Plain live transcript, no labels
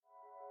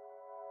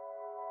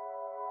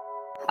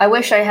I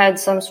wish I had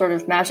some sort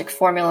of magic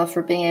formula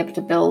for being able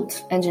to build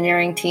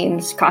engineering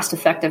teams cost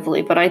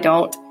effectively, but I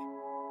don't.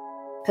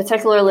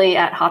 Particularly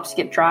at Hop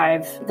Skip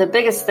Drive, the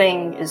biggest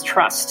thing is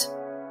trust.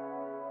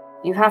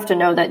 You have to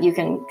know that you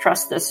can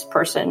trust this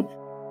person,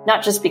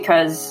 not just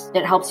because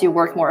it helps you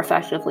work more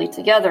effectively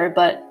together,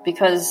 but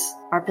because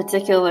our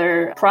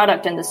particular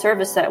product and the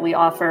service that we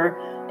offer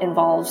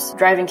involves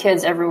driving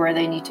kids everywhere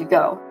they need to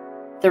go.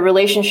 The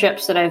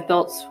relationships that I've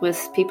built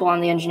with people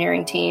on the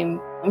engineering team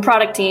and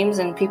product teams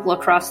and people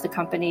across the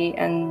company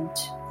and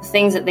the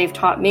things that they've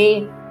taught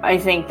me, I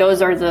think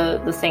those are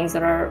the things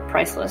that are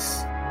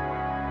priceless.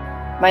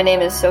 My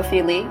name is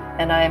Sophie Lee,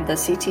 and I am the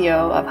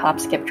CTO of Hop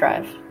Skip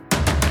Drive.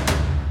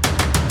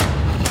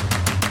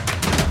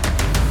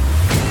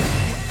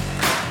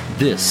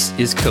 This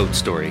is Code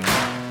Story,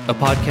 a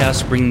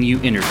podcast bringing you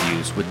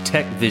interviews with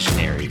tech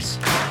visionaries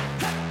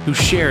who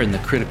share in the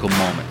critical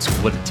moments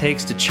of what it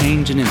takes to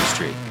change an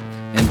industry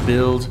and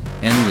build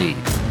and lead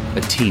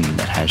a team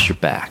that has your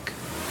back.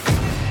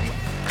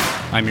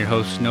 I'm your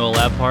host, Noah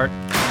Labhart,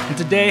 and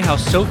today how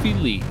Sophie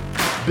Lee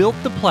built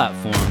the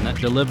platform that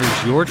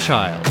delivers your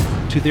child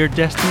to their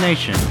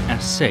destination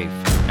as safe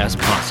as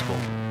possible.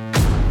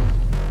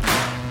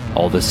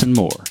 All this and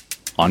more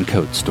on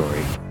Code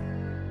Story.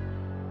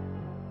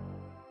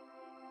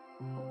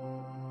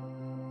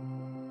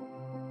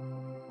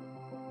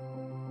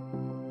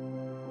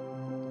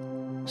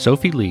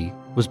 Sophie Lee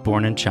was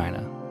born in China,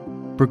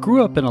 but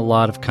grew up in a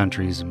lot of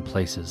countries and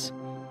places.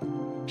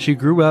 She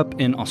grew up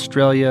in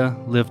Australia,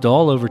 lived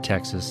all over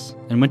Texas,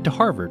 and went to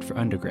Harvard for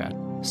undergrad,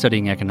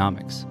 studying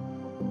economics.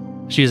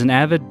 She is an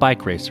avid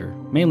bike racer,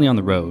 mainly on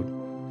the road,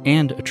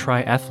 and a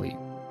triathlete.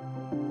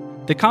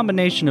 The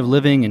combination of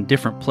living in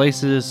different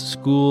places,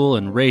 school,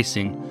 and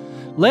racing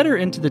led her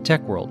into the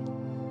tech world.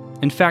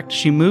 In fact,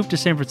 she moved to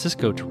San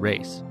Francisco to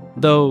race,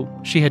 though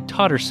she had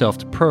taught herself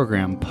to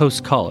program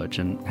post-college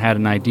and had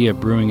an idea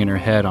brewing in her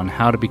head on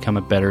how to become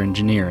a better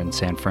engineer in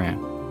San Fran.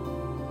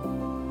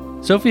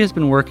 Sophie has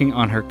been working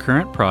on her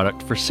current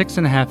product for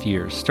 6.5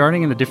 years,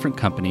 starting in a different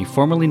company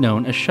formerly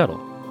known as Shuttle.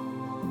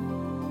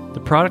 The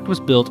product was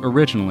built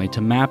originally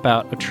to map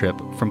out a trip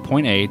from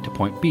point A to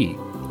point B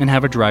and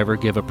have a driver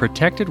give a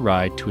protected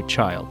ride to a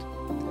child.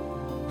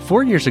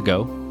 4 years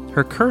ago,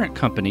 her current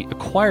company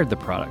acquired the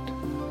product,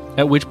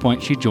 at which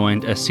point she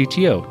joined as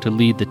CTO to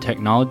lead the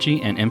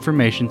technology and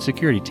information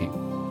security team.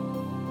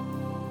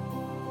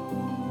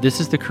 This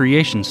is the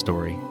creation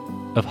story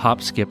of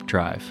Hop Skip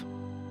Drive.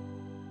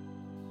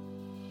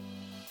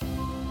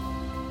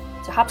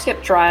 So Hop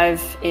Skip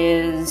Drive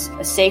is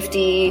a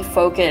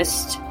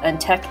safety-focused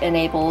and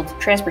tech-enabled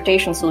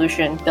transportation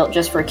solution built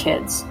just for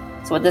kids.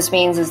 So what this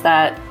means is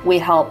that we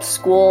help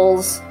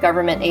schools,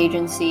 government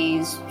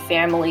agencies,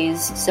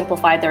 families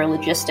simplify their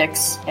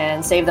logistics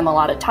and save them a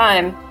lot of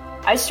time.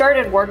 I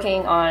started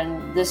working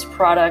on this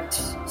product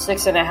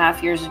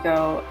 6.5 years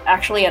ago,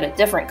 actually at a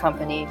different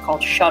company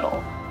called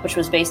Shuttle, which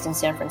was based in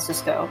San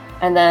Francisco.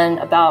 And then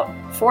about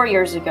 4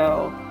 years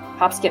ago,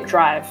 Hop Skip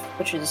Drive,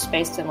 which is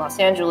based in Los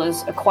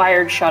Angeles,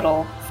 acquired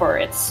Shuttle for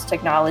its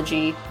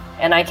technology,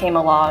 and I came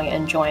along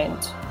and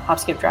joined Hop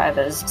Skip Drive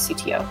as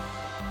CTO.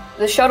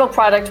 The Shuttle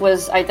product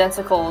was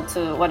identical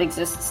to what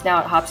exists now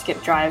at Hop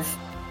Skip Drive.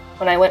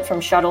 When I went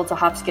from Shuttle to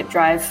Hop Skip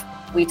Drive,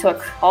 we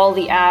took all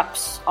the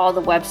apps, all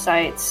the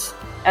websites,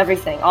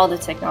 everything, all the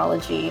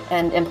technology,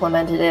 and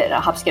implemented it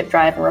at Hop Skip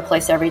Drive and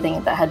replaced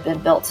everything that had been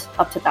built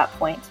up to that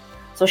point.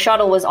 So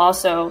Shuttle was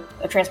also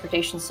a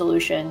transportation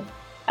solution.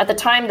 At the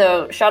time,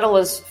 though, Shuttle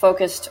was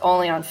focused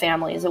only on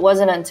families. It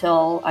wasn't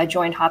until I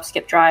joined Hop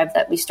Skip Drive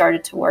that we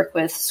started to work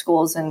with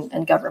schools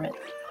and government.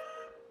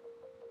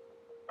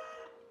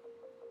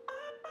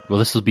 Well,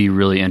 this will be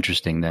really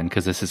interesting then,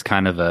 because this is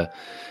kind of a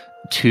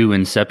two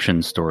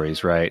Inception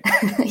stories, right?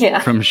 Yeah.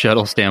 From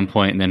Shuttle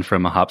standpoint and then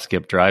from a Hop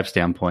Skip Drive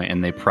standpoint.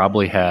 And they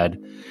probably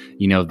had,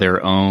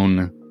 their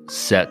own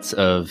sets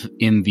of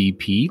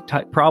MVP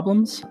type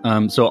problems.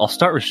 So I'll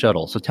start with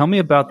Shuttle. So tell me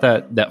about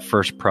that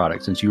first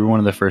product, since you were one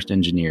of the first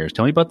engineers.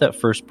 Tell me about that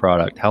first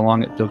product, how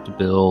long it took to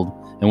build,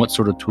 and what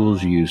sort of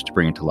tools you used to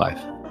bring it to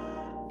life.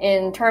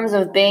 In terms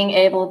of being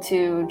able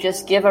to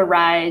just give a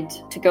ride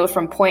to go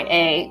from point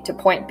A to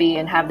point B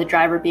and have the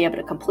driver be able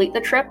to complete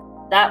the trip,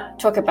 that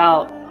took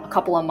about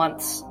couple of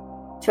months.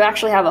 To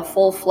actually have a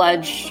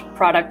full-fledged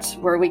product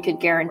where we could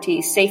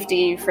guarantee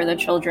safety for the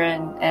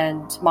children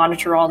and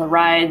monitor all the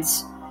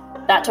rides,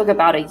 that took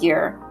about a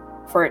year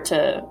for it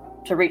to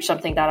reach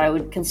something that I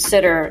would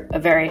consider a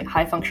very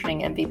high-functioning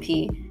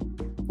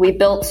MVP. We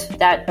built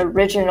that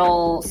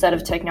original set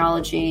of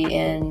technology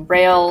in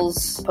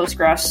Rails,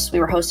 Postgres. We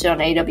were hosted on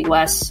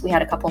AWS. We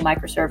had a couple of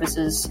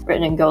microservices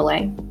written in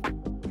Golang.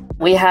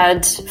 We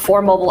had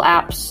 4 mobile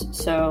apps,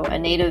 so a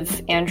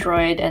native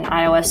Android and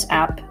iOS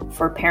app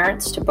for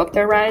parents to book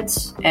their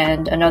rides,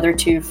 and another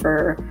 2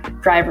 for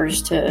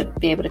drivers to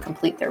be able to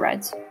complete their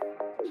rides.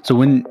 So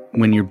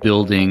when you're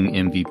building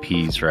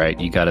MVPs, right,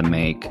 you got to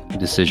make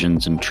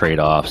decisions and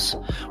trade-offs.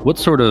 What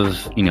sort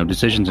of,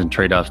 decisions and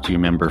trade-offs do you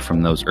remember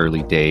from those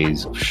early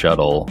days of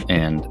Shuttle,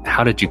 and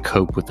how did you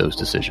cope with those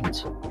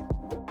decisions?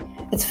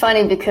 It's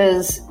funny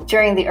because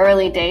during the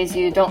early days,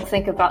 you don't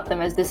think about them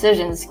as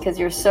decisions because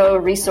you're so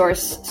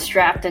resource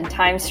strapped and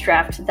time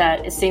strapped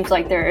that it seems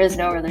like there is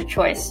no other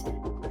choice.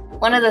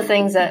 One of the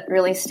things that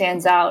really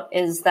stands out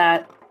is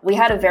that we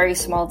had a very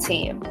small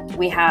team.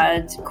 We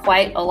had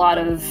quite a lot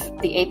of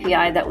the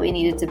API that we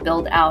needed to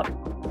build out.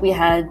 We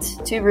had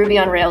 2 Ruby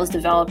on Rails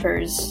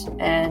developers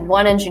and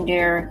 1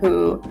 engineer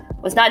who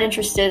was not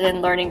interested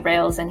in learning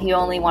Rails, and he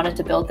only wanted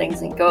to build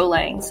things in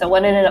Golang. So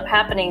what ended up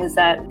happening is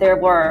that there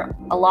were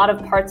a lot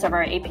of parts of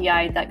our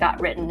API that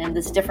got written in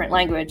this different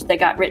language that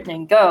got written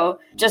in Go,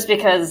 just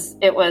because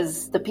it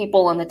was the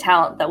people and the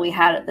talent that we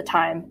had at the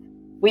time.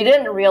 We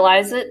didn't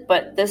realize it,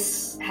 but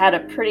this had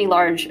a pretty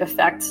large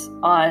effect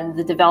on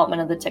the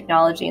development of the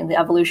technology and the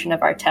evolution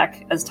of our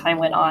tech as time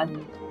went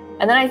on.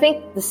 And then I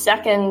think the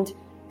second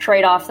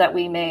trade-off that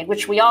we made,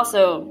 which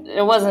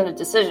it wasn't a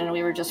decision,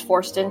 we were just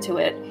forced into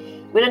it.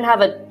 We didn't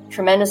have a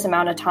tremendous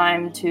amount of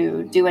time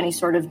to do any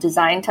sort of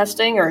design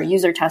testing or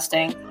user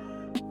testing.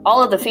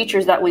 All of the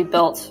features that we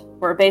built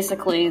were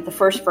basically the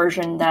first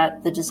version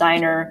that the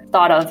designer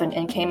thought of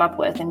and came up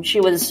with. And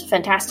she was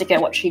fantastic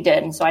at what she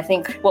did. And so I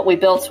think what we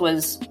built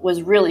was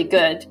really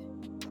good.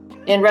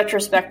 In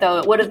retrospect, though,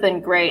 it would have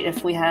been great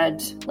if we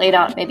had laid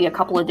out maybe a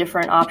couple of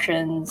different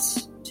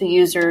options to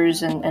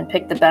users and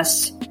picked the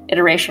best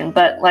iteration.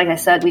 But like I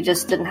said, we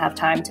just didn't have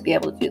time to be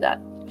able to do that.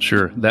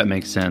 Sure, that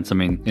makes sense. I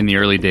mean, in the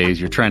early days,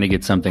 you're trying to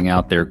get something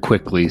out there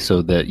quickly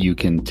so that you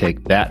can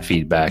take that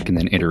feedback and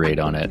then iterate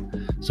on it.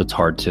 So it's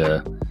hard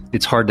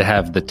to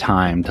have the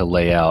time to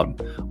lay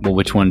out, well,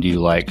 which one do you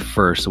like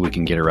first so we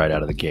can get it right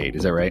out of the gate.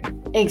 Is that right?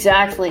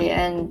 Exactly.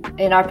 And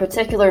in our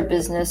particular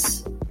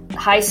business,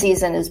 high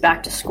season is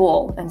back to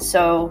school. And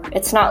so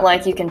it's not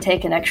like you can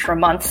take an extra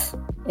month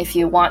if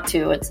you want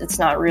to. It's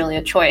not really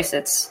a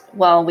choice.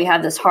 We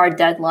have this hard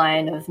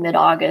deadline of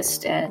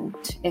mid-August, and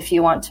if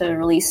you want to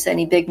release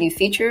any big new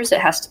features,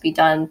 it has to be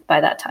done by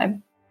that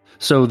time.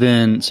 So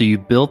you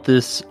built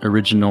this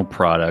original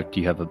product,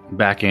 you have a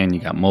back end,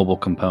 you got mobile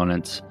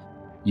components,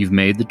 you've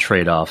made the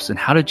trade-offs, and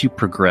how did you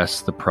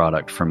progress the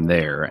product from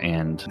there?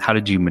 And how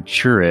did you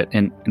mature it?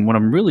 And what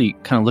I'm really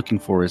kind of looking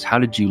for is how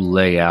did you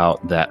lay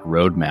out that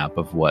roadmap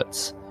of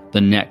what's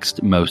the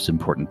next most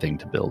important thing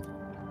to build?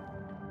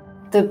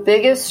 The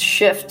biggest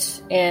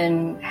shift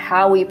in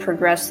how we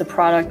progress the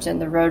product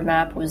and the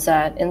roadmap was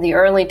that in the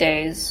early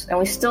days, and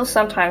we still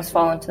sometimes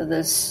fall into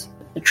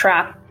the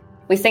trap,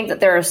 we think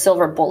that there are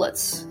silver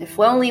bullets. If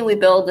only we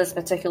build this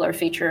particular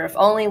feature, if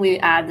only we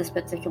add this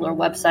particular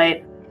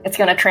website, it's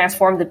going to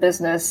transform the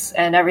business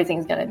and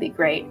everything's going to be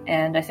great.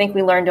 And I think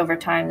we learned over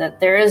time that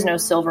there is no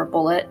silver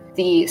bullet.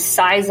 The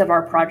size of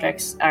our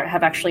projects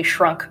have actually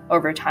shrunk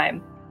over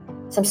time.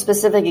 Some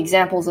specific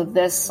examples of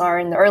this are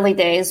in the early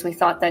days, we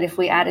thought that if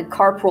we added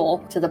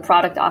Carpool to the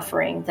product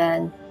offering,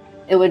 then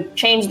it would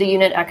change the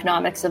unit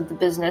economics of the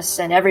business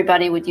and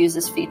everybody would use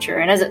this feature.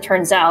 And as it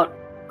turns out,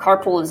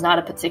 Carpool is not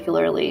a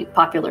particularly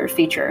popular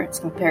feature. It's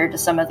compared to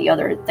some of the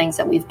other things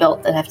that we've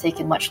built that have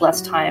taken much less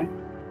time.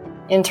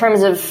 In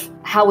terms of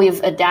how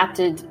we've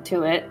adapted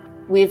to it,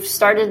 we've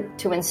started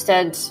to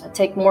instead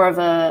take more of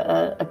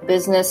a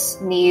business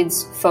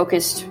needs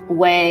focused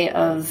way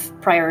of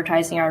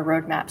prioritizing our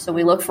roadmap. So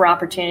we look for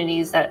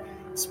opportunities that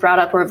sprout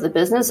up of the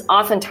business,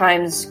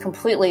 oftentimes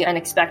completely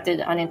unexpected,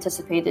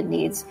 unanticipated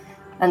needs.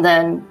 And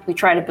then we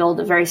try to build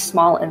a very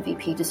small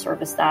MVP to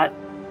service that.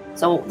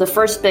 So the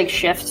first big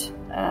shift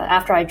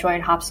after I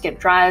joined Hopskip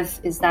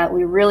Drive is that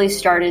we really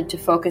started to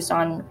focus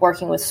on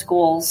working with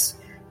schools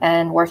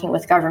and working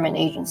with government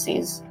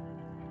agencies.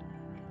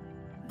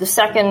 The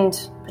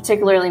second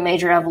particularly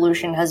major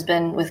evolution has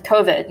been with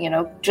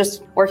COVID.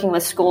 Just working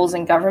with schools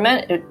and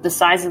government, the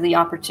size of the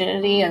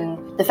opportunity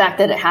and the fact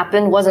that it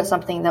happened wasn't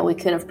something that we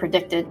could have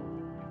predicted.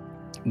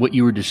 What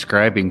you were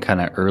describing kind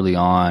of early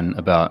on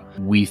about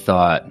we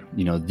thought,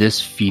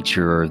 this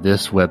feature or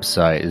this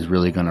website is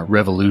really going to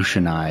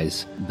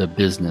revolutionize the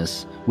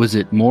business. Was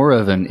it more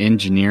of an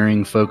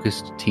engineering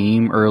focused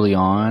team early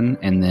on?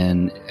 And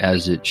then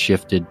as it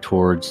shifted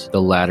towards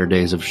the latter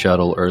days of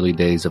Shuttle, early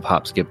days of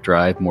Hopskip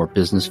Drive, more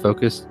business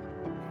focused?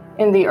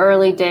 In the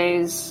early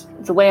days,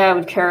 the way I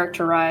would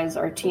characterize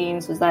our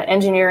teams was that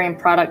engineering and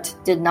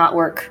product did not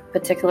work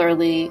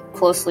particularly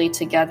closely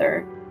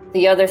together.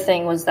 The other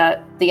thing was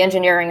that the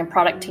engineering and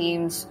product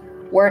teams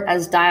weren't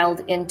as dialed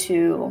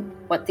into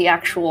what the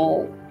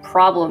actual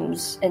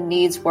problems and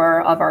needs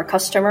were of our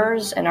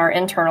customers and our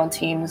internal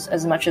teams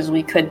as much as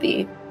we could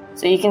be.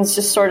 So you can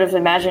just sort of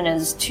imagine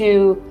as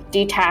two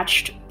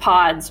detached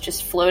pods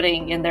just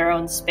floating in their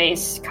own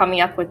space, coming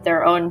up with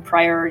their own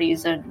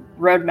priorities and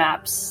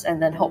roadmaps,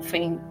 and then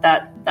hoping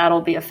that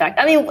that'll be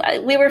effective. I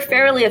mean, we were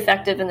fairly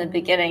effective in the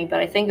beginning, but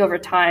I think over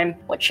time,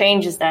 what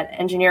changed is that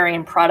engineering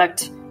and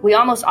product, we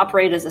almost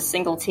operate as a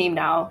single team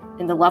now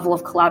in the level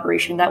of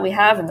collaboration that we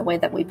have and the way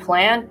that we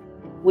plan.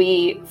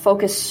 We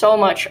focus so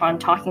much on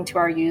talking to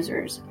our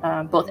users,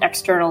 both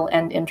external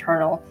and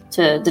internal,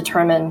 to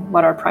determine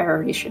what our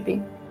priorities should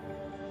be.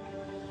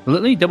 Well,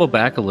 let me double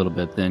back a little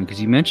bit then,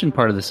 because you mentioned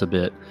part of this a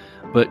bit.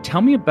 But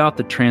tell me about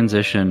the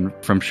transition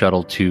from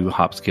Shuttle to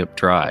Hop Skip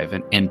Drive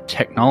and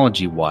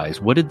technology-wise.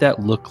 What did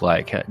that look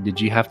like? Did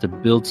you have to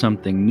build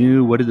something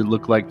new? What did it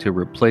look like to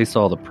replace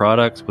all the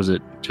products? Was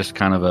it just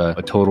kind of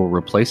a total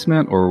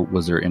replacement, or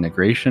was there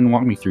integration?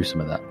 Walk me through some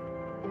of that.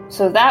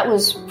 So that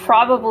was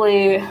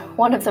probably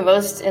one of the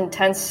most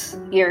intense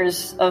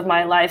years of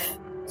my life.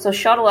 So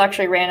Shuttle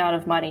actually ran out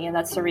of money, and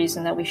that's the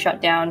reason that we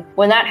shut down.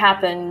 When that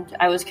happened,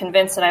 I was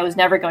convinced that I was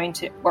never going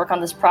to work on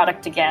this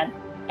product again.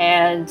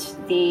 And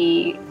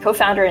the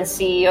co-founder and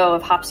CEO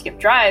of Hop Skip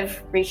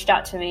Drive reached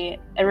out to me.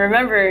 And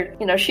remember,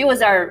 she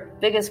was our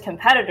biggest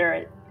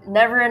competitor.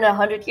 Never in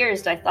 100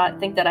 years did I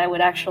think that I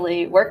would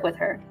actually work with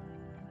her.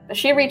 But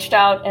she reached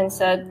out and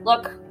said,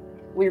 look,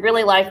 we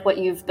really like what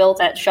you've built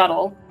at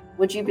Shuttle.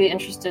 Would you be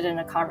interested in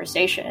a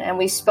conversation? And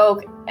we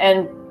spoke,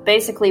 and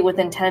basically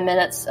within 10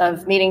 minutes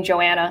of meeting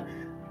Joanna,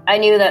 I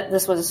knew that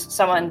this was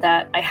someone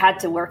that I had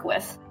to work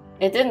with.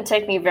 It didn't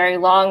take me very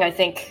long. I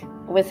think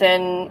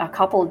within a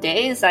couple of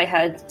days, I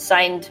had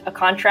signed a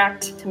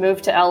contract to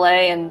move to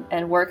LA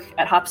and work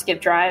at Hop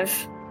Skip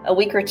Drive. A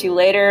week or two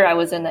later, I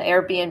was in an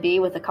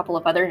Airbnb with a couple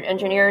of other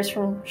engineers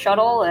from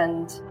Shuttle,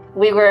 and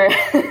we were,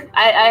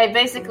 I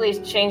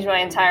basically changed my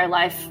entire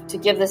life to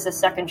give this a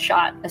second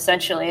shot,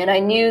 essentially. And I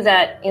knew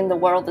that in the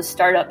world of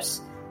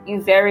startups,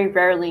 you very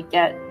rarely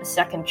get a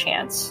second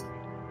chance.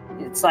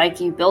 It's like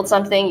you build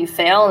something, you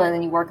fail, and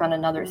then you work on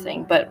another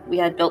thing. But we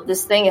had built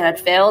this thing, it had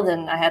failed,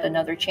 and I had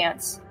another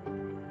chance.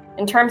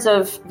 In terms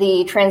of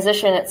the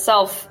transition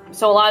itself,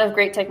 so a lot of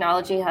great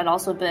technology had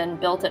also been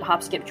built at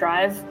Hop Skip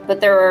Drive, but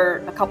there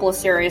were a couple of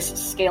serious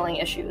scaling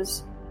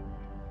issues.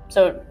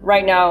 So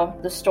right now,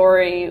 the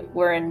story,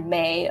 we're in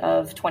May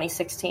of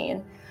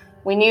 2016.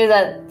 We knew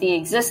that the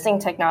existing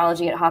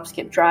technology at Hop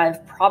Skip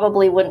Drive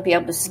probably wouldn't be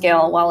able to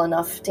scale well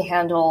enough to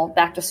handle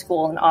back to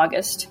school in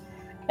August.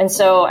 And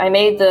so I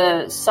made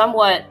the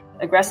somewhat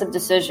aggressive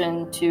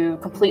decision to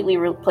completely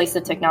replace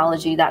the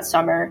technology that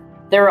summer.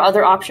 There were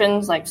other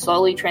options like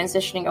slowly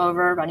transitioning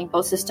over, running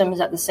both systems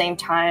at the same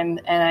time.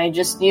 And I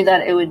just knew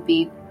that it would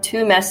be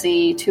too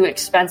messy, too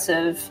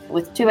expensive,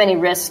 with too many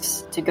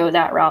risks to go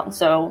that route.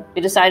 So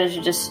we decided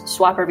to just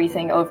swap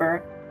everything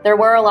over. There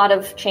were a lot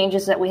of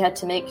changes that we had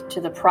to make to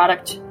the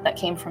product that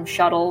came from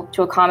Shuttle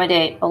to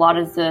accommodate a lot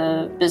of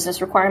the business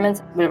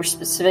requirements that were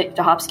specific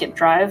to Hop Skip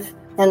Drive.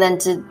 And then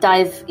to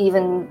dive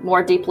even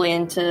more deeply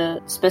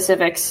into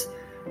specifics,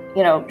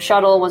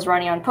 Shuttle was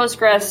running on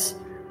Postgres,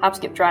 Hop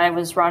Skip Drive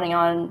was running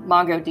on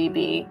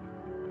MongoDB,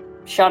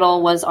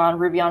 Shuttle was on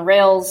Ruby on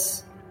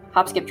Rails,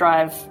 Hop Skip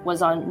Drive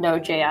was on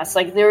Node.js.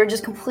 Like, they were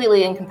just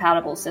completely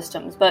incompatible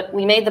systems. But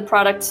we made the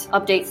product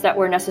updates that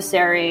were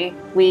necessary.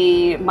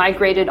 We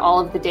migrated all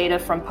of the data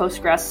from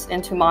Postgres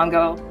into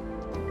Mongo.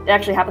 It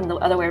actually happened the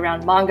other way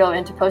around, Mongo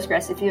into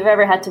Postgres. If you've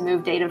ever had to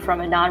move data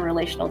from a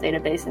non-relational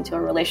database into a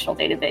relational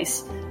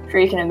database, I'm sure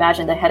you can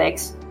imagine the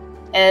headaches.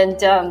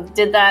 And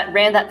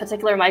ran that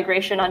particular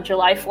migration on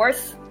July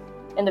 4th,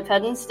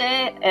 Independence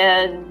Day,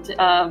 and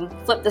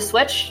flipped the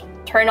switch,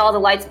 turned all the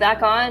lights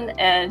back on,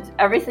 and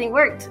everything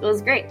worked. It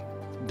was great.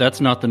 That's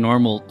not the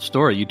normal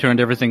story. You turned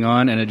everything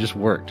on and it just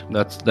worked.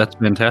 That's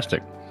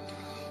fantastic.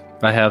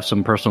 I have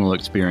some personal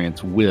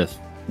experience with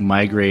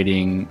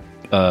migrating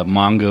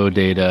Mongo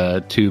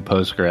data to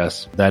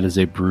Postgres. That is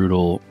a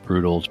brutal,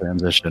 brutal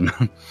transition.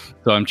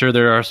 So I'm sure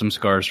there are some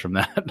scars from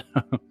that.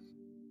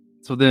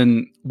 So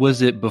then,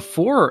 was it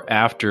before or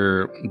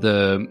after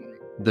the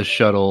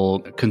Shuttle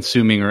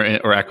consuming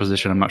or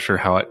acquisition? I'm not sure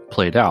how it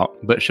played out,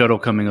 but Shuttle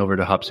coming over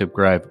to Hop Skip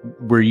Drive,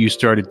 where you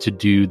started to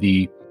do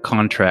the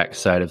contract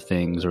side of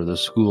things or the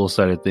school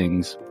side of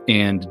things,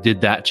 and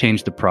did that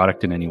change the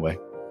product in any way?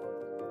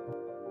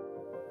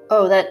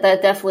 Oh, that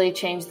definitely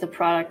changed the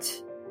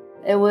product.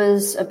 It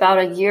was about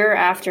a year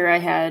after I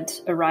had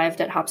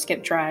arrived at Hop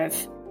Skip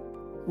Drive.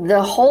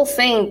 The whole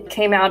thing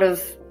came out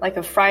of like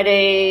a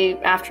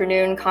Friday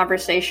afternoon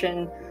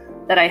conversation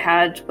that I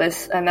had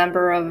with a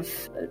member of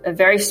a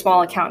very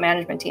small account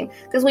management team,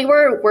 because we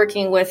were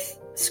working with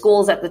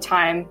schools at the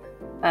time.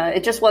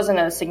 It just wasn't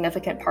a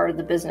significant part of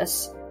the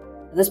business.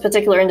 This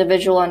particular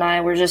individual and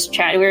I were just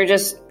chatting. We were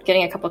just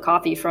getting a cup of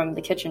coffee from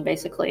the kitchen,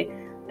 basically.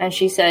 And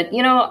she said,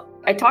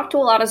 I talk to a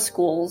lot of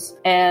schools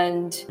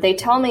and they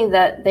tell me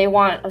that they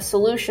want a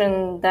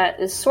solution that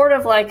is sort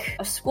of like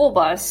a school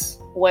bus,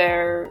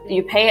 where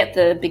you pay at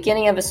the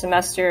beginning of a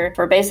semester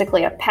for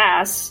basically a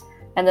pass,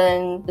 and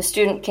then the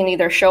student can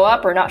either show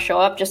up or not show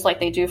up, just like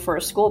they do for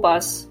a school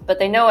bus, but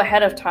they know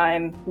ahead of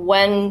time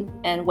when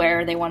and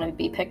where they want to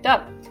be picked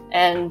up.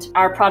 And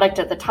our product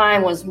at the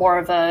time was more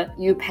of a,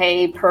 you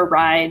pay per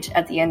ride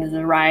at the end of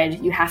the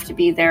ride. You have to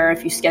be there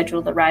if you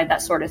schedule the ride,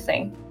 that sort of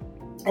thing.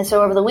 And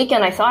so over the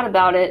weekend, I thought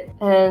about it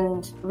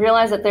and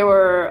realized that there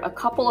were a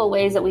couple of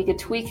ways that we could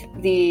tweak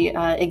the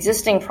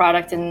existing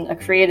product in a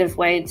creative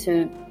way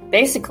to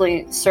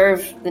basically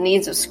serve the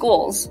needs of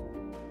schools.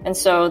 And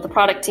so the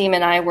product team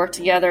and I worked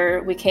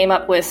together. We came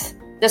up with,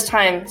 this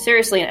time,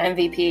 seriously, an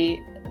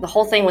MVP. The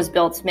whole thing was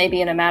built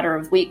maybe in a matter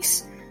of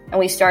weeks, and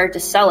we started to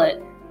sell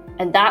it.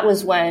 And that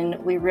was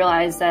when we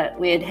realized that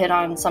we had hit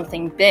on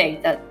something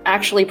big, that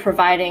actually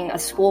providing a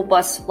school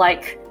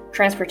bus-like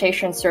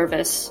transportation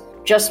service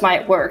just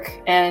might work.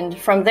 And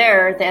from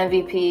there, the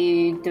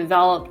MVP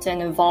developed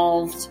and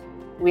evolved.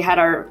 We had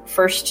our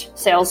first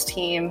sales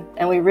team,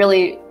 and we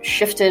really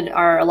shifted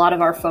a lot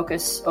of our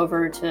focus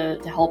over to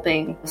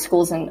helping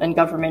schools and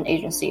government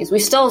agencies. We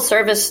still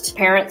serviced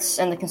parents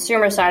and the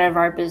consumer side of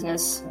our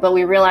business, but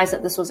we realized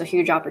that this was a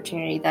huge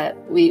opportunity that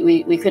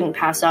we couldn't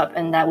pass up,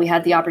 and that we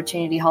had the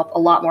opportunity to help a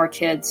lot more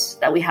kids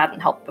that we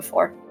hadn't helped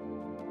before.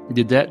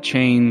 Did that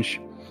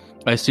change?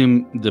 I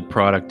assume the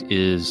product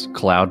is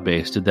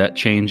cloud-based. Did that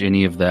change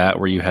any of that,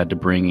 where you had to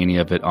bring any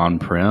of it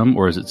on-prem,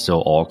 or is it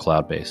still all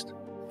cloud-based?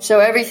 So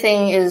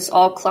everything is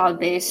all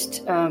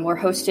cloud-based. We're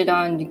hosted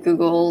on the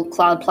Google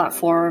Cloud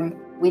Platform.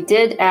 We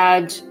did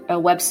add a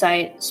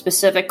website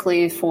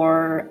specifically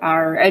for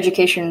our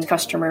education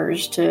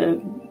customers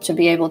to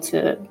be able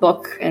to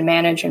book and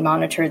manage and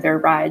monitor their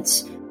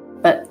rides.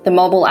 But the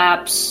mobile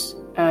apps,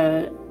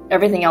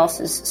 everything else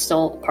is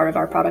still part of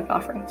our product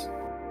offerings.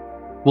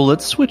 Well,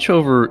 let's switch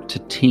over to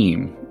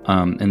Team.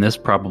 And this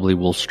probably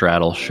will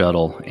straddle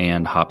Shuttle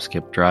and Hop,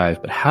 Skip,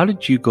 Drive. But how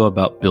did you go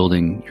about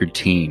building your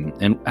team?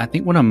 And I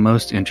think what I'm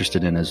most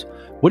interested in is,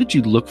 what did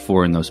you look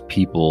for in those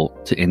people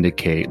to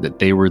indicate that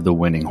they were the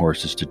winning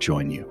horses to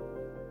join you?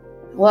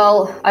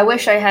 Well, I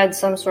wish I had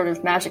some sort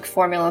of magic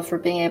formula for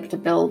being able to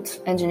build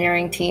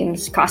engineering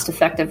teams cost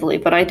effectively,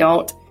 but I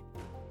don't.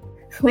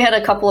 We had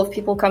a couple of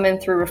people come in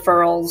through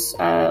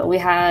referrals. We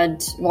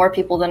had more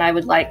people than I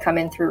would like come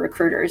in through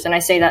recruiters. And I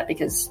say that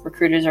because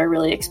recruiters are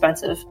really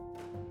expensive.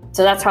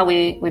 So that's how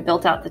we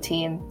built out the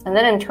team. And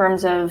then in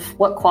terms of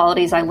what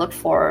qualities I looked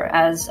for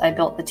as I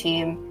built the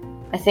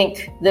team, I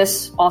think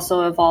this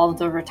also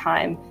evolved over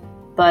time.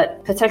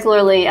 But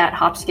particularly at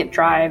Hop, Skip,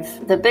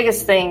 Drive, the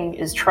biggest thing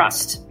is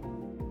trust.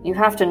 You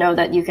have to know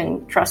that you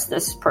can trust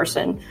this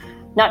person,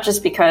 not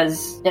just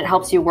because it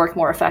helps you work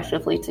more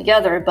effectively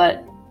together,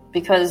 but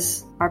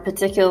because our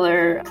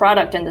particular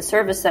product and the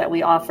service that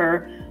we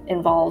offer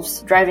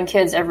involves driving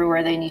kids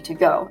everywhere they need to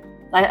go.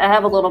 I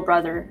have a little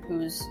brother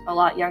who's a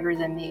lot younger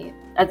than me.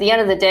 At the end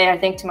of the day, I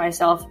think to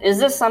myself, is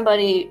this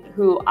somebody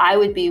who I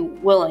would be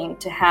willing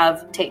to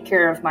have take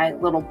care of my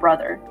little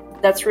brother?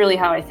 That's really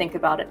how I think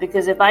about it.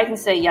 Because if I can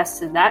say yes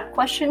to that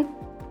question,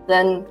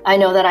 then I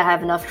know that I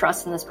have enough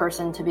trust in this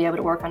person to be able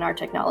to work on our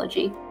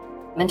technology.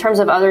 In terms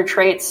of other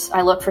traits,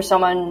 I look for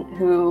someone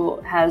who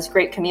has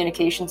great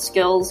communication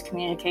skills,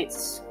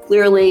 communicates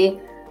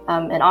clearly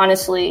and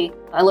honestly.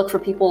 I look for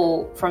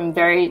people from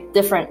very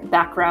different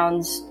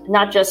backgrounds,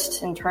 not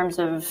just in terms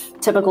of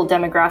typical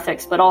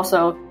demographics, but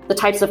also the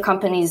types of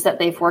companies that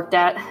they've worked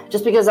at,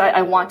 just because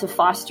I want to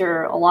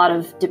foster a lot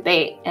of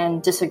debate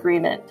and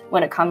disagreement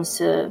when it comes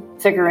to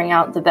figuring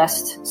out the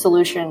best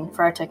solution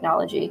for our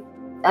technology.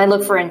 I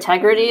look for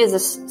integrity. Is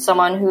this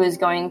someone who is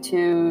going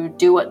to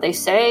do what they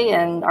say?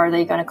 And are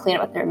they going to clean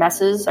up their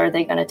messes? Are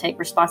they going to take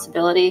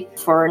responsibility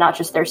for not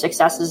just their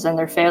successes and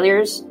their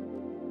failures?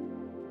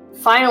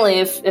 Finally,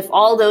 if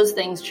all those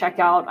things check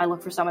out, I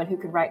look for someone who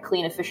can write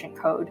clean, efficient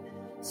code.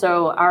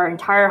 So our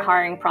entire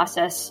hiring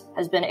process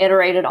has been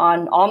iterated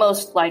on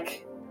almost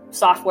like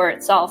software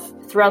itself.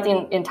 Throughout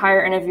the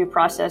entire interview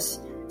process,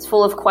 it's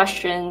full of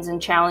questions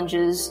and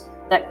challenges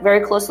that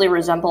very closely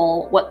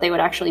resemble what they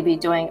would actually be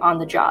doing on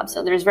the job.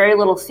 So there's very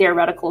little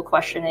theoretical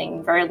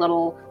questioning, very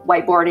little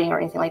whiteboarding or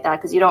anything like that,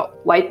 because you don't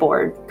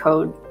whiteboard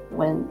code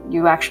when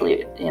you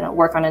actually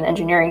work on an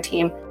engineering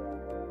team.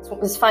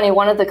 It's funny,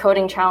 one of the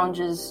coding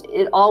challenges,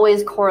 it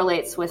always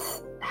correlates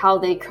with how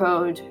they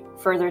code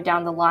further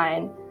down the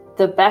line.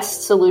 The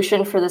best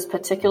solution for this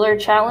particular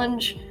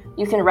challenge,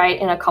 you can write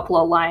in a couple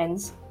of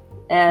lines.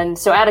 And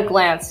so at a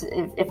glance,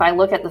 if I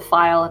look at the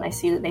file and I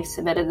see that they've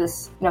submitted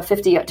this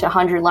 50 to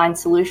 100 line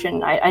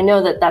solution, I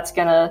know that that's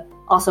going to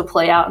also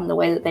play out in the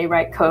way that they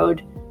write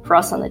code for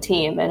us on the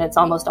team. And it's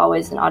almost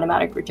always an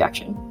automatic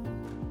rejection.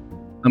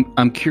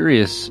 I'm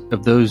curious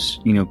of those,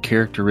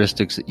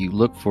 characteristics that you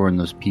look for in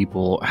those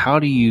people. How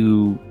do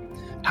you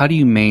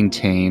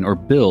maintain or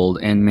build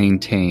and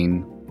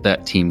maintain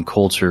that team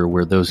culture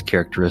where those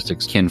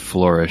characteristics can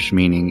flourish?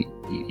 Meaning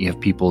you have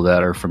people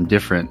that are from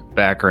different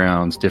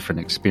backgrounds, different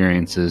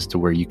experiences, to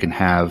where you can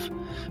have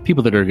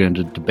people that are going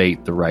to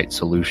debate the right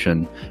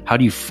solution. How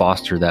do you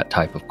foster that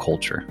type of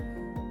culture?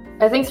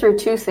 I think through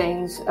two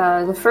things.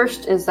 The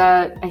first is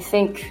that I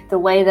think the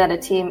way that a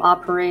team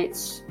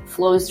operates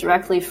flows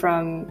directly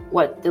from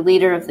what the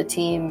leader of the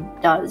team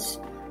does.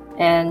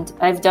 And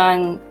I've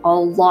done a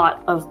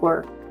lot of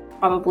work,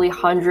 probably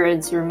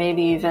hundreds or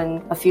maybe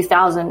even a few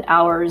thousand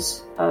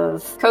hours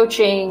of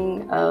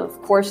coaching, of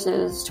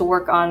courses to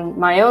work on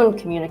my own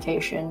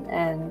communication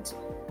and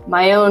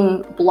my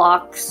own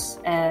blocks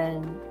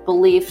and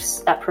beliefs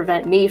that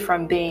prevent me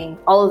from being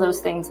all of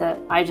those things that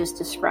I just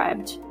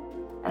described.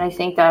 And I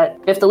think that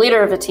if the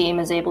leader of a team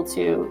is able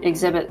to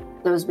exhibit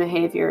those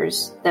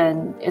behaviors,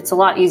 then it's a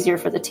lot easier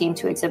for the team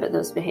to exhibit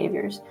those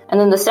behaviors. And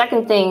then the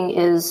second thing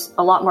is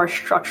a lot more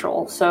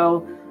structural.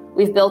 So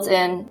we've built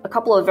in a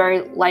couple of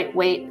very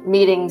lightweight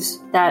meetings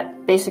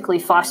that basically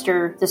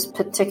foster this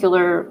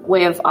particular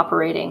way of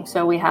operating.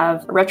 So we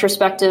have a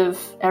retrospective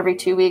every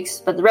 2 weeks,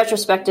 but the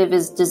retrospective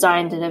is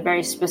designed in a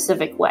very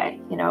specific way.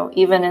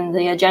 Even in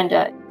the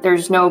agenda,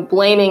 there's no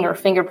blaming or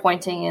finger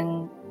pointing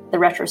in the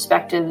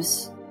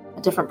retrospectives.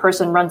 A different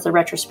person runs the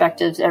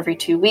retrospectives every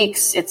 2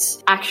 weeks.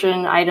 It's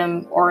action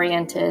item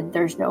oriented.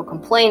 There's no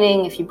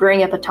complaining. If you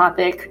bring up a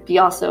topic, be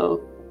also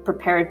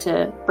prepared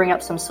to bring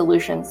up some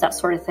solutions, that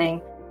sort of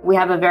thing. We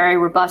have a very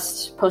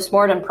robust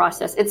postmortem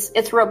process.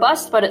 It's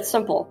robust, but it's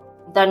simple.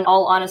 Then, in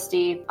all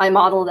honesty, I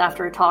modeled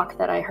after a talk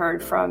that I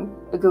heard from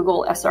the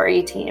Google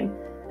SRE team.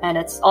 And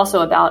it's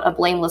also about a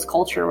blameless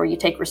culture where you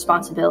take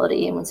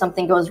responsibility. And when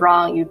something goes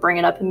wrong, you bring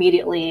it up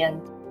immediately.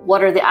 And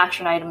what are the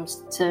action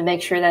items to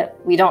make sure that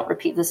we don't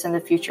repeat this in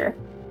the future?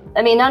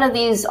 I mean, none of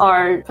these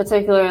are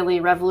particularly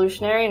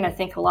revolutionary, and I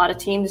think a lot of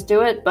teams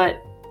do it, but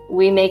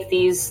we make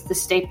these the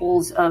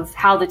staples of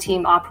how the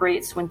team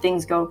operates when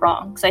things go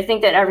wrong. Because I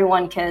think that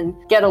everyone can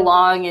get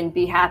along and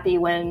be happy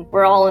when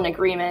we're all in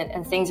agreement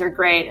and things are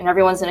great and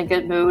everyone's in a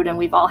good mood and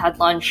we've all had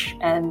lunch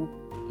and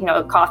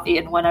coffee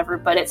and whatever.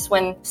 But it's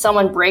when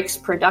someone breaks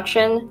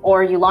production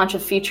or you launch a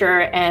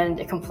feature and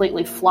it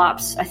completely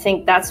flops, I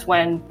think that's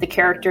when the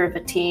character of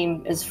a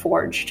team is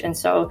forged. And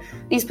so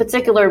these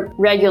particular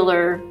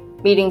regular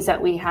meetings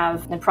that we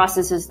have and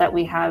processes that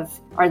we have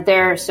are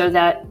there so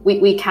that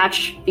we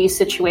catch these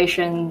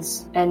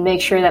situations and make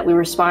sure that we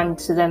respond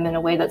to them in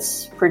a way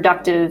that's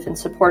productive and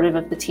supportive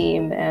of the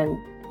team, and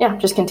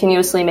just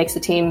continuously makes the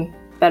team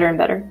better and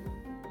better.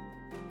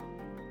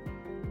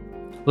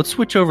 Let's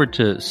switch over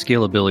to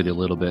scalability a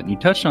little bit. You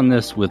touched on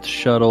this with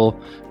Shuttle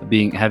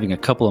having a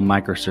couple of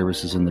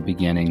microservices in the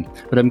beginning,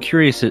 but I'm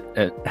curious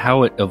at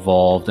how it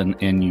evolved,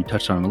 and you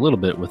touched on it a little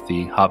bit with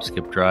the hop,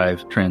 skip,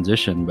 drive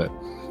transition, but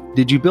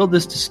did you build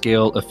this to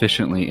scale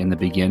efficiently in the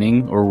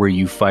beginning, or were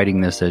you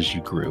fighting this as you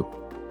grew?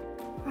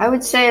 I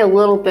would say a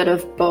little bit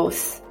of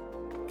both.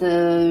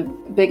 The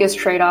biggest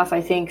trade-off,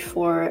 I think,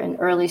 for an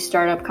early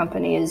startup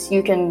company is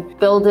you can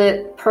build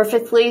it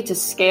perfectly to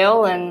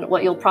scale, and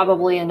what you'll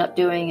probably end up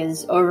doing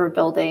is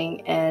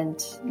overbuilding,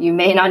 and you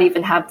may not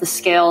even have the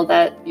scale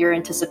that you're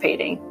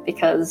anticipating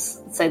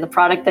because, let's say, the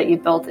product that you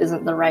built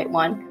isn't the right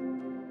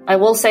one. I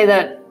will say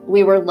that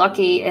we were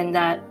lucky in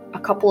that a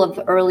couple of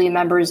the early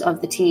members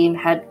of the team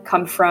had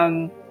come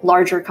from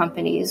larger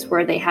companies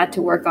where they had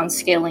to work on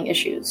scaling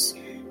issues.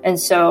 And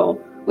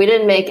so we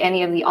didn't make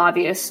any of the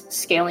obvious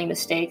scaling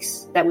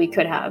mistakes that we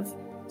could have.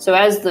 So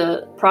as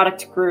the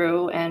product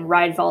grew and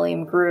ride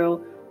volume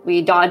grew,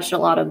 we dodged a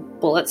lot of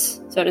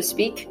bullets, so to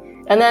speak.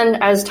 And then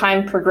as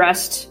time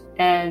progressed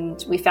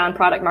and we found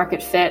product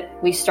market fit,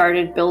 we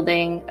started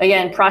building,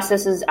 again,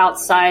 processes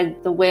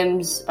outside the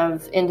whims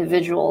of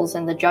individuals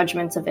and the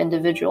judgments of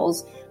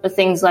individuals, but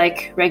things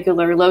like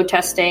regular load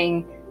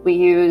testing. We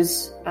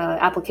use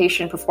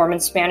application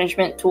performance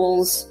management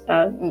tools.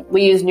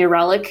 We use New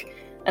Relic.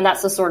 And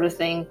that's the sort of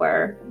thing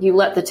where you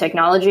let the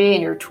technology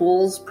and your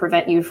tools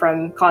prevent you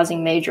from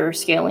causing major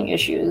scaling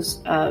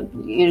issues.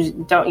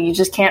 You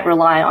just can't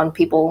rely on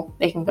people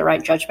making the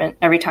right judgment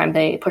every time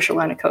they push a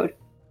line of code.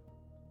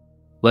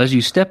 Well, as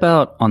you step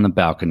out on the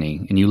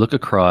balcony and you look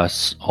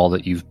across all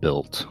that you've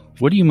built,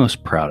 what are you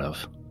most proud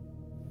of?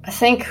 I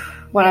think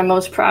what I'm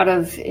most proud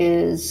of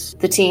is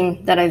the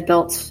team that I've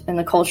built and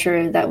the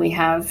culture that we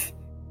have.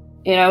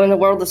 In the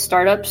world of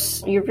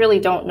startups, you really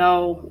don't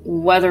know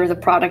whether the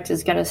product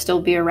is going to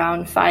still be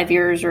around 5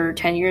 years or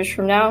 10 years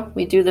from now.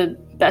 We do the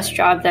best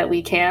job that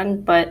we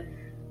can, but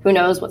who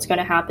knows what's going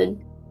to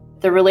happen.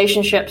 The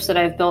relationships that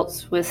I've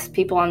built with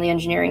people on the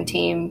engineering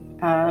team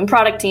and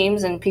product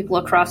teams and people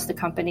across the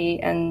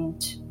company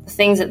and the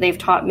things that they've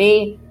taught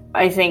me,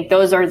 I think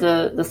those are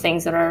the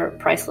things that are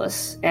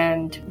priceless.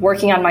 And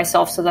working on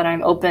myself so that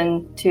I'm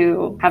open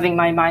to having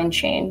my mind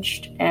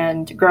changed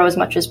and grow as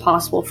much as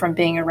possible from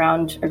being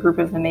around a group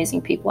of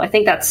amazing people. I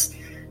think that's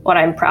what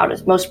I'm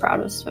most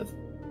proudest of.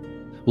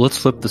 Well, let's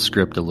flip the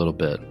script a little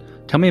bit.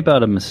 Tell me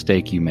about a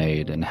mistake you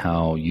made and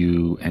how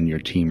you and your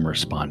team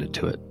responded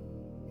to it.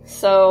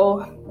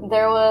 So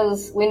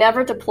we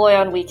never deploy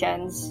on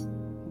weekends.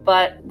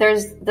 But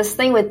there's this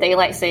thing with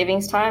daylight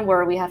savings time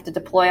where we have to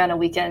deploy on a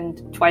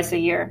weekend twice a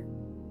year.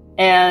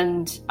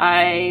 And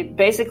I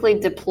basically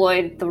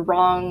deployed the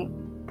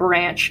wrong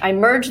branch. I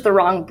merged the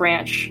wrong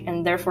branch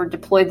and therefore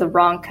deployed the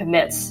wrong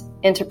commits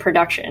into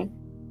production.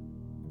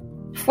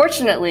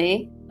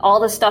 Fortunately, all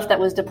the stuff that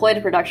was deployed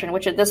to production,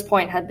 which at this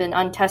point had been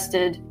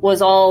untested,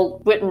 was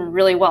all written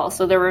really well.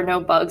 So there were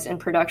no bugs in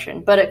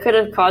production. But it could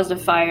have caused a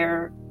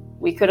fire.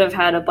 We could have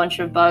had a bunch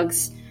of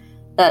bugs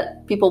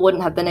that people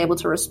wouldn't have been able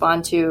to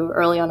respond to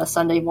early on a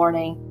Sunday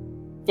morning.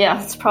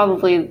 Yeah, it's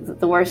probably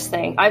the worst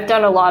thing. I've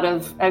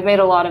made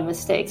a lot of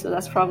mistakes, so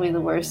that's probably the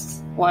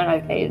worst one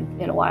I've made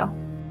in a while.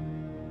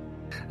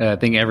 I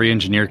think every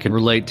engineer can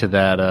relate to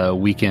that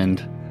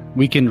weekend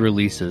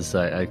releases.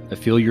 I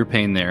feel your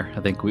pain there.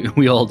 I think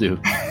we all do.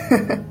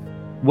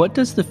 What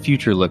does the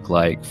future look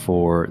like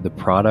for the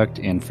product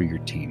and for your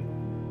team?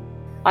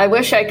 I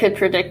wish I could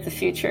predict the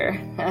future.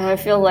 I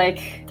feel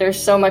like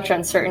there's so much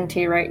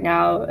uncertainty right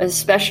now,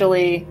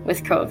 especially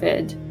with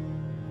COVID.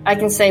 I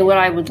can say what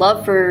I would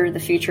love for the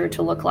future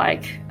to look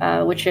like,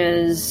 which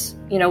is,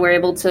 we're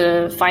able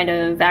to find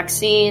a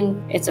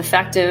vaccine, it's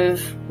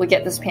effective, we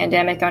get this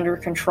pandemic under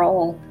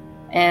control,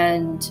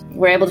 and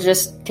we're able to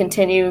just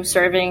continue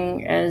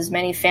serving as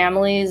many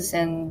families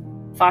and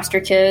foster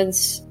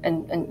kids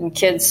and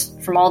kids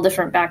from all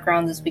different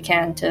backgrounds as we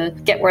can to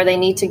get where they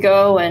need to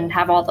go and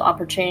have all the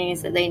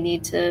opportunities that they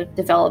need to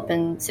develop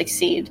and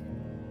succeed.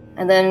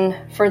 And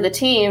then for the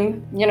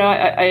team,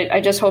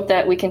 I just hope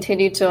that we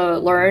continue to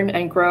learn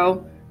and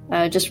grow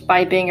just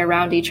by being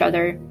around each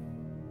other.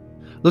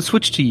 Let's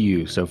switch to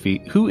you,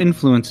 Sophie. Who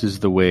influences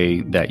the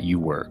way that you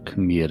work,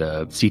 be it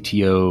a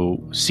CTO,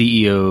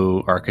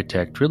 CEO,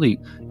 architect, really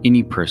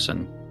any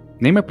person?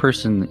 Name a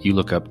person that you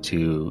look up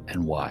to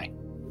and why.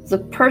 The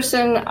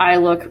person I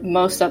look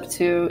most up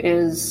to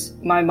is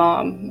my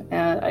mom.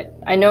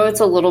 I know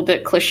it's a little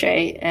bit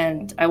cliche,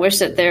 and I wish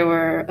that there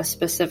were a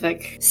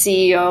specific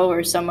CEO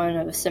or someone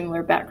of a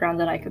similar background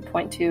that I could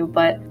point to,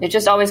 but it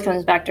just always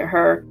comes back to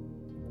her.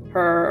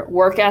 Her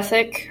work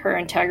ethic, her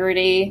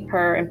integrity,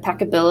 her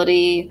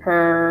impeccability,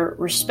 her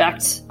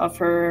respect of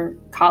her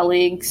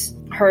colleagues,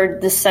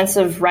 this sense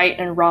of right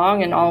and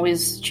wrong and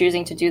always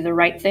choosing to do the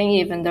right thing,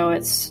 even though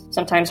it's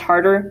sometimes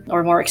harder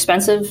or more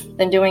expensive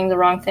than doing the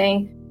wrong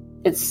thing.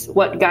 It's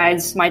what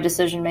guides my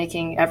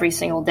decision-making every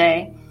single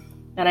day.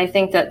 And I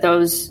think that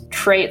those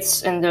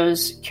traits and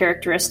those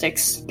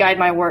characteristics guide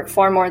my work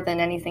far more than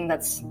anything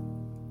that's,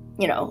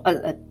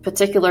 a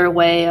particular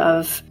way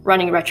of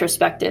running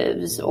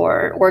retrospectives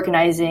or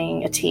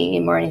organizing a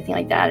team or anything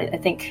like that. I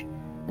think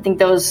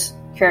those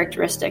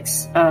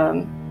characteristics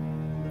are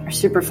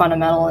super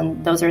fundamental,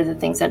 and those are the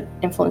things that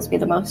influence me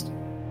the most.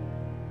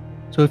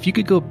 So if you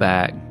could go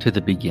back to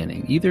the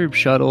beginning, either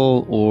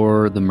Shuttle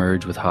or the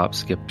merge with Hop,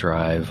 Skip,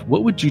 Drive,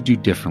 what would you do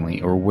differently,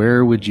 or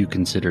where would you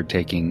consider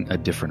taking a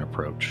different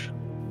approach?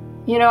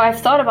 I've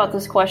thought about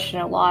this question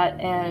a lot,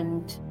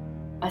 and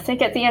I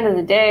think at the end of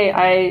the day,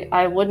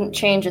 I wouldn't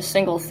change a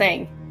single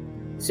thing.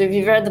 So if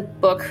you've read the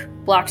book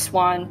Black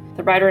Swan,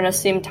 the writer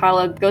Nassim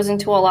Taleb goes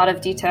into a lot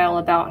of detail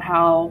about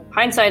how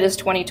hindsight is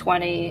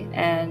 20/20,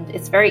 and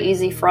it's very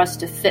easy for us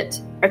to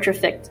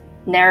retrofit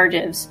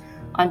narratives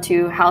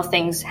onto how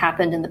things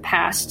happened in the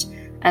past,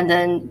 and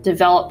then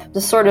develop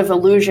the sort of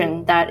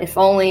illusion that if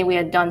only we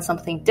had done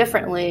something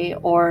differently,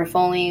 or if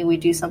only we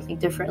do something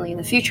differently in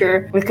the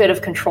future, we could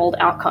have controlled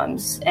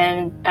outcomes.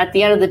 And at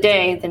the end of the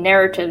day, the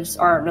narratives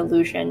are an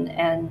illusion,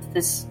 and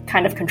this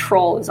kind of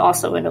control is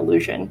also an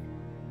illusion.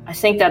 I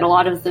think that a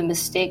lot of the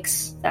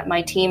mistakes that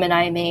my team and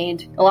I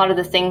made, a lot of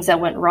the things that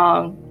went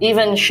wrong,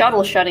 even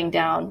Shuttle shutting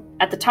down,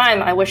 at the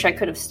time, I wish I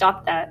could have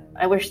stopped that.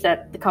 I wish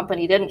that the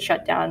company didn't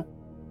shut down.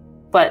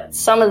 But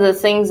some of the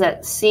things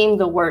that seem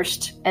the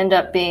worst end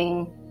up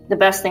being the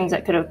best things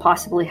that could have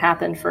possibly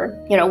happened for,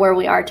 where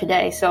we are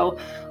today. So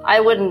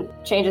I wouldn't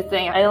change a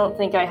thing. I don't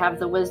think I have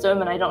the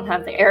wisdom, and I don't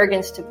have the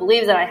arrogance to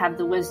believe that I have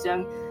the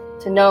wisdom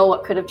to know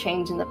what could have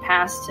changed in the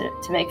past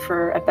to make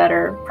for a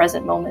better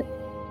present moment.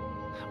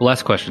 Well,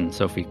 last question,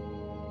 Sophie.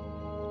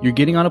 You're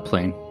getting on a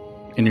plane,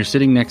 and you're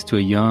sitting next to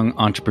a young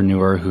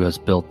entrepreneur who has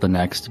built the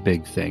next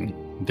big thing.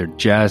 They're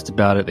jazzed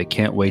about it. They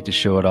can't wait to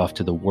show it off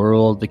to the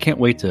world. They can't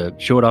wait to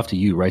show it off to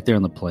you right there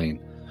on the plane.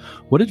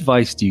 What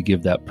advice do you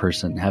give that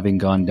person, having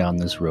gone down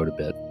this road a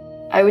bit?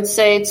 I would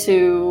say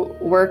to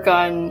work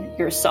on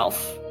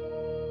yourself.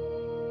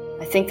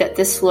 I think that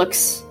this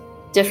looks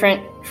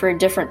different for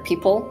different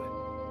people,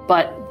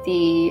 but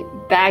the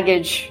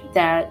baggage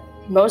that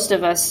most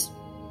of us,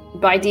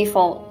 by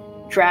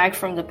default, drag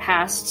from the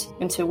past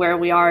into where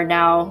we are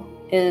now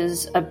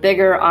is a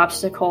bigger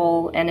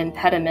obstacle and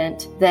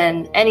impediment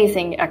than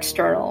anything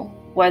external,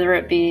 whether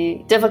it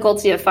be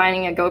difficulty of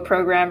finding a Go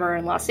programmer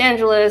in Los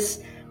Angeles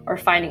or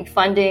finding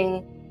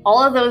funding.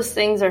 All of those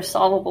things are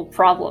solvable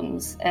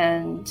problems,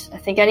 and I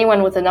think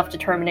anyone with enough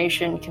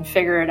determination can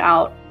figure it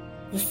out.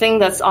 The thing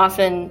that's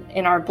often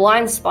in our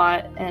blind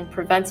spot and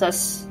prevents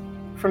us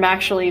from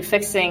actually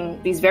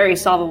fixing these very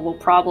solvable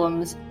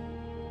problems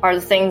are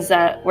the things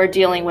that we're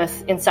dealing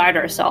with inside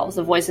ourselves,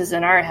 the voices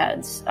in our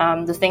heads,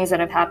 the things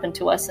that have happened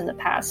to us in the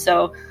past.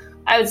 So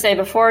I would say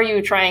before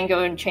you try and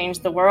go and change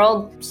the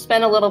world,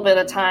 spend a little bit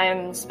of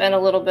time, spend a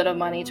little bit of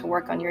money to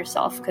work on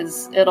yourself,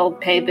 because it'll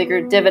pay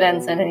bigger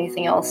dividends than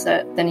anything else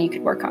than you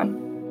could work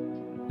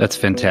on. That's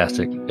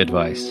fantastic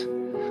advice.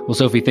 Well,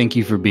 Sophie, thank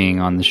you for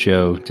being on the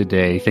show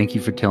today. Thank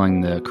you for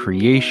telling the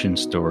creation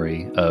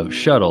story of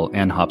Shuttle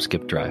and Hop,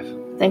 Skip, Drive.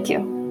 Thank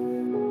you.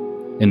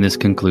 And this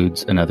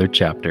concludes another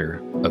chapter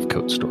of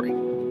Code Story.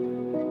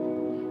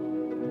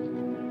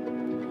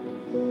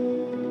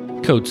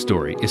 Code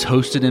Story is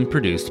hosted and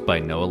produced by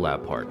Noah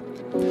Labhart.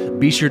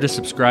 Be sure to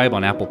subscribe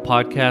on Apple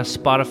Podcasts,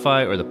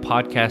 Spotify, or the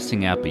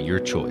podcasting app of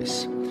your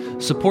choice.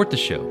 Support the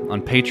show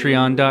on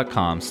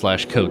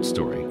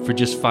patreon.com/codestory for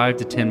just $5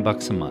 to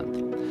 $10 a month.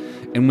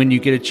 And when you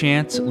get a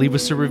chance, leave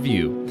us a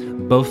review.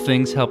 Both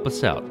things help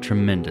us out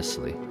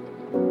tremendously.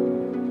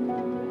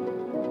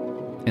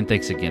 And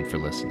thanks again for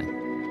listening.